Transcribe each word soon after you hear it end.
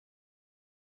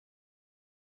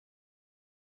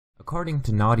According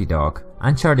to Naughty Dog,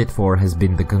 Uncharted 4 has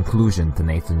been the conclusion to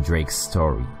Nathan Drake's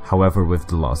story. However, with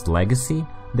The Lost Legacy,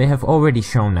 they have already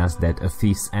shown us that A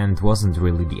Thief's End wasn't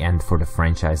really the end for the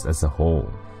franchise as a whole.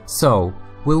 So,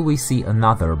 will we see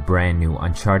another brand new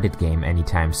Uncharted game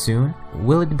anytime soon?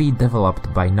 Will it be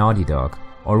developed by Naughty Dog,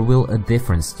 or will a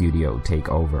different studio take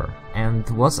over? And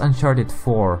was Uncharted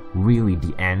 4 really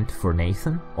the end for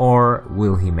Nathan, or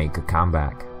will he make a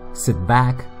comeback? Sit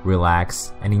back,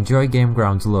 relax, and enjoy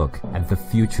Gameground's look at the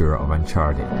future of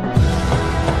Uncharted.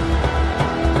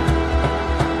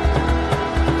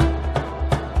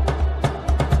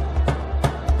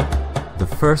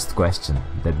 The first question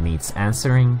that needs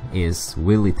answering is,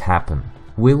 will it happen?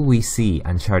 Will we see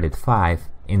Uncharted 5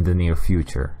 in the near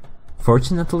future?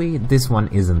 Fortunately, this one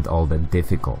isn't all that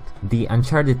difficult. The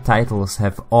Uncharted titles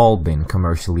have all been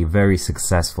commercially very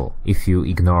successful, if you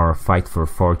ignore Fight for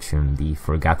Fortune, the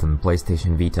forgotten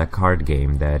PlayStation Vita card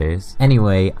game that is.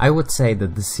 Anyway, I would say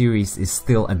that the series is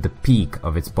still at the peak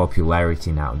of its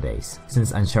popularity nowadays,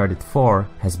 since Uncharted 4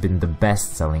 has been the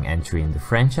best-selling entry in the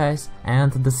franchise,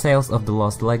 and the sales of The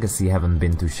Lost Legacy haven't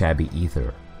been too shabby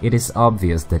either. It is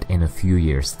obvious that in a few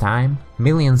years' time,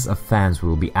 millions of fans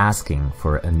will be asking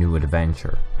for a new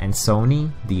adventure, and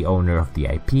Sony, the owner of the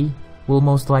IP, will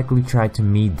most likely try to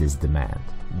meet this demand.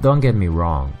 Don't get me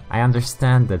wrong, I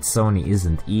understand that Sony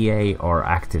isn't EA or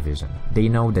Activision. They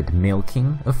know that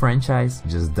milking a franchise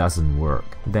just doesn't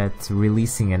work, that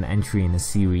releasing an entry in a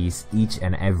series each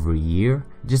and every year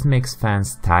just makes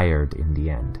fans tired in the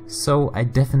end. So I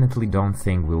definitely don't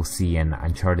think we'll see an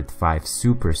Uncharted 5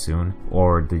 super soon,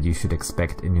 or that you should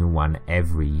expect a new one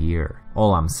every year.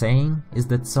 All I'm saying is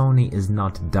that Sony is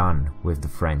not done with the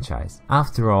franchise.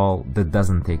 After all, that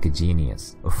doesn't take a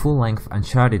genius. A full-length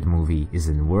Uncharted movie is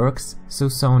in works, so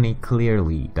Sony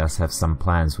clearly does have some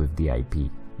plans with the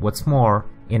IP. What's more,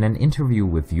 in an interview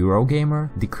with Eurogamer,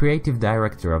 the creative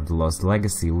director of The Lost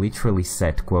Legacy literally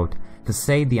said, quote, "To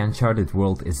say the Uncharted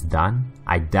world is done?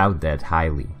 I doubt that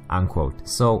highly," unquote.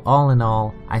 So all in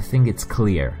all, I think it's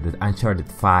clear that Uncharted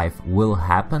 5 will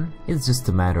happen, it's just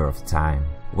a matter of time.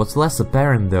 What's less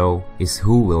apparent though is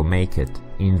who will make it.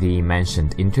 In the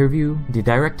mentioned interview, the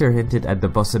director hinted at the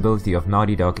possibility of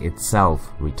Naughty Dog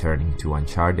itself returning to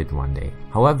Uncharted one day.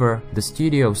 However, the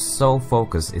studio's sole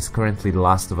focus is currently The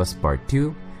Last of Us Part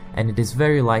 2, and it is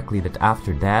very likely that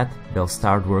after that, they'll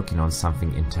start working on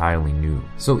something entirely new.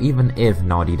 So even if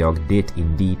Naughty Dog did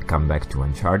indeed come back to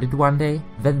Uncharted one day,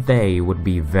 that day would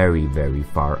be very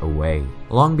far away.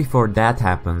 Long before that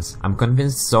happens, I'm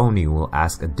convinced Sony will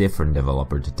ask a different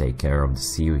developer to take care of the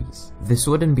series. This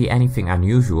wouldn't be anything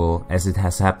unusual, as it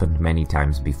has happened many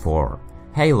times before.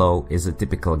 Halo is a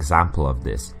typical example of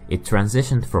this. It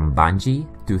transitioned from Bungie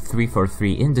to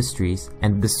 343 Industries,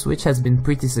 and the switch has been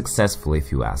pretty successful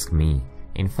if you ask me.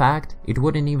 In fact, it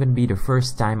wouldn't even be the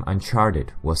first time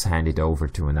Uncharted was handed over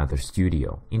to another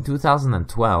studio. In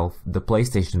 2012, the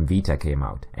PlayStation Vita came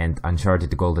out, and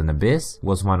Uncharted Golden Abyss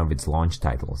was one of its launch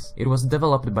titles. It was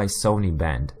developed by Sony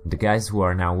Band, the guys who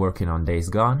are now working on Days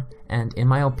Gone, and in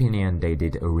my opinion they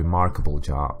did a remarkable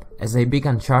job. As a big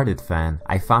Uncharted fan,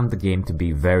 I found the game to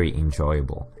be very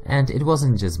enjoyable. And it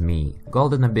wasn't just me.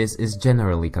 Golden Abyss is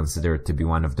generally considered to be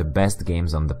one of the best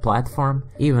games on the platform,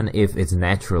 even if it's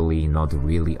naturally not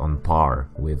really on par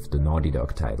with the Naughty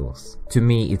Dog titles. To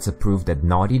me, it's a proof that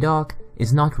Naughty Dog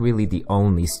is not really the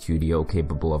only studio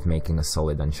capable of making a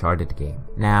solid Uncharted game.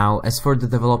 Now, as for the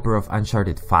developer of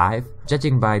Uncharted 5,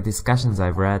 judging by discussions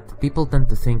I've read, people tend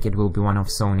to think it will be one of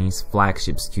Sony's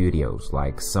flagship studios,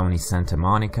 like Sony Santa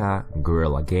Monica,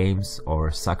 Guerrilla Games,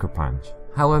 or Sucker Punch.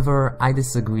 However, I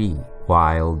disagree.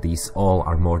 While these all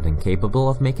are more than capable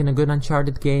of making a good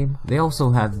Uncharted game, they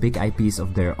also have big IPs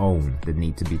of their own that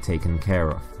need to be taken care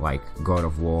of, like God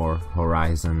of War,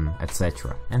 Horizon,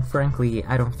 etc. And frankly,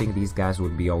 I don't think these guys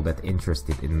would be all that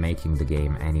interested in making the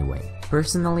game anyway.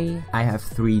 Personally, I have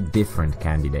 3 different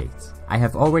candidates. I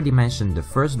have already mentioned the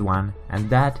first one, and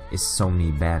that is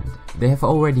Sony Band. They have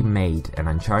already made an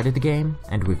Uncharted game,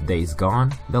 and with Days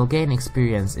Gone, they'll gain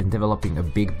experience in developing a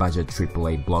big budget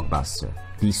AAA blockbuster.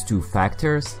 These two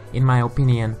factors, in my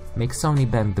opinion, make Sony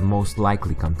Band the most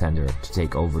likely contender to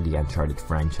take over the Uncharted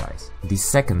franchise. The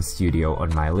second studio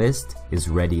on my list is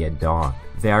Ready at Dawn.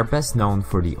 They are best known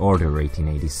for The Order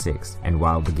 1886, and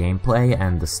while the gameplay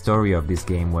and the story of this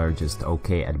game were just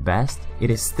okay at best, it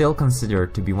is still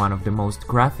considered to be one of the most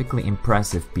graphically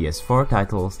impressive PS4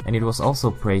 titles, and it was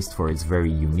also praised for its very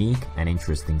unique and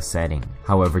interesting setting.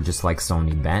 However, just like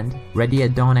Sony Band, Ready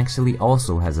at Dawn actually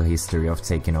also has a history of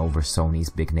taking over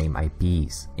Sony's big name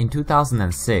IPs. In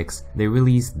 2006, they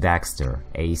released Daxter,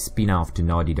 a spin-off to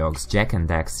Naughty Dog's Jak and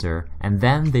Daxter, and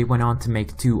then they went on to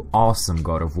make 2 awesome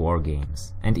God of War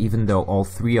games. And even though all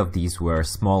 3 of these were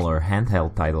smaller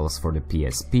handheld titles for the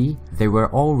PSP, they were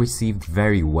all received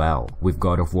very well, with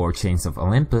God of War Chains of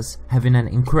Olympus having an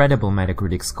incredible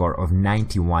Metacritic score of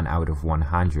 91 out of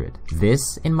 100.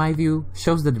 This, in my view,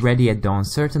 shows that Ready at Dawn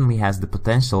certainly has the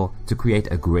potential to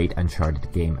create a great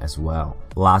Uncharted game as well.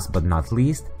 Last but not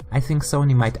least, I think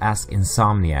Sony might ask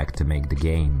Insomniac to make the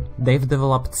game. They've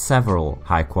developed several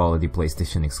high-quality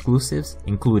PlayStation exclusives,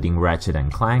 including Ratchet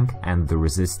 & Clank and the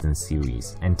Resistance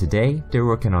series, and today they're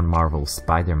working on Marvel's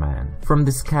Spider-Man. From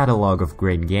this catalog of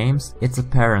great games, it's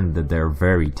apparent that they're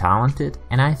very talented,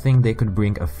 and I think they could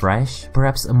bring a fresh,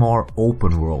 perhaps a more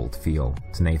open-world feel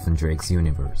to Nathan Drake's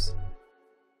universe.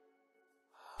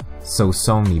 So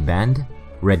Sony Bend,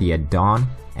 Ready at Dawn,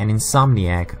 and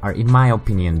Insomniac are in my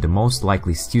opinion the most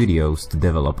likely studios to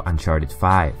develop Uncharted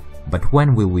 5. But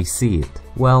when will we see it?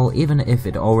 Well, even if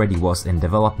it already was in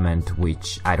development,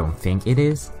 which I don't think it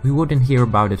is, we wouldn't hear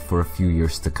about it for a few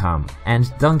years to come.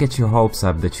 And don't get your hopes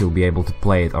up that you'll be able to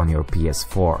play it on your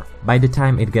PS4. By the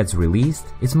time it gets released,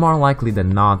 it's more likely than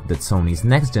not that Sony's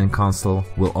next-gen console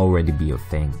will already be a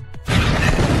thing.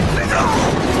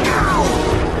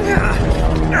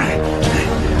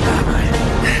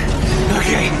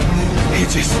 Okay, you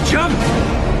just jump,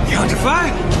 count to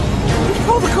 5, and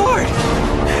pull the cord.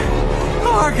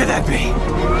 How hard could that be?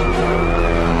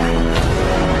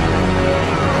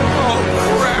 Oh,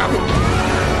 crap!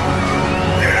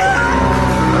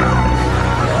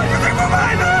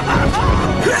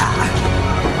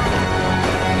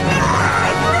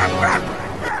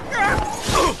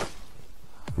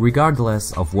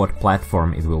 Regardless of what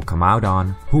platform it will come out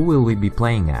on, who will we be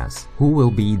playing as? Who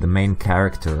will be the main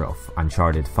character of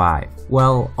Uncharted 5?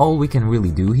 Well, all we can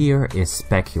really do here is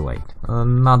speculate.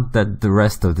 Not that the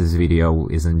rest of this video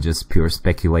isn't just pure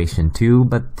speculation too,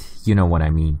 but you know what I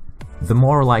mean. The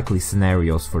more likely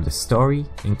scenarios for the story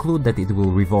include that it will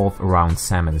revolve around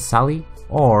Sam and Sully,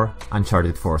 or,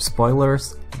 Uncharted 4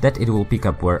 spoilers, that it will pick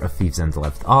up where A Thief's End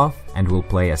left off and will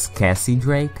play as Cassie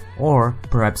Drake, or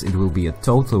perhaps it will be a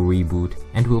total reboot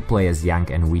and will play as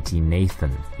young and witty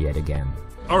Nathan yet again.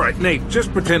 Alright, Nate,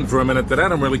 just pretend for a minute that I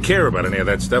don't really care about any of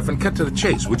that stuff and cut to the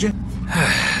chase, would you?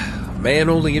 Man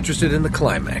only interested in the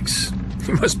climax.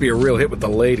 He must be a real hit with the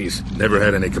ladies. Never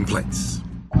had any complaints.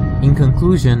 In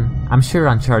conclusion, I'm sure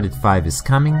Uncharted 5 is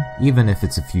coming, even if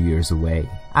it's a few years away.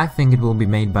 I think it will be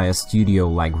made by a studio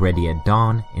like Ready at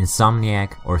Dawn,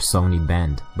 Insomniac, or Sony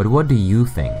Bend. But what do you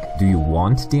think? Do you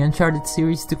want the Uncharted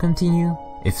series to continue?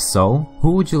 If so,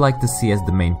 who would you like to see as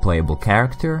the main playable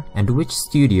character, and which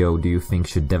studio do you think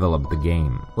should develop the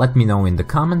game? Let me know in the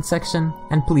comment section,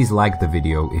 and please like the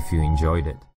video if you enjoyed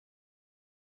it.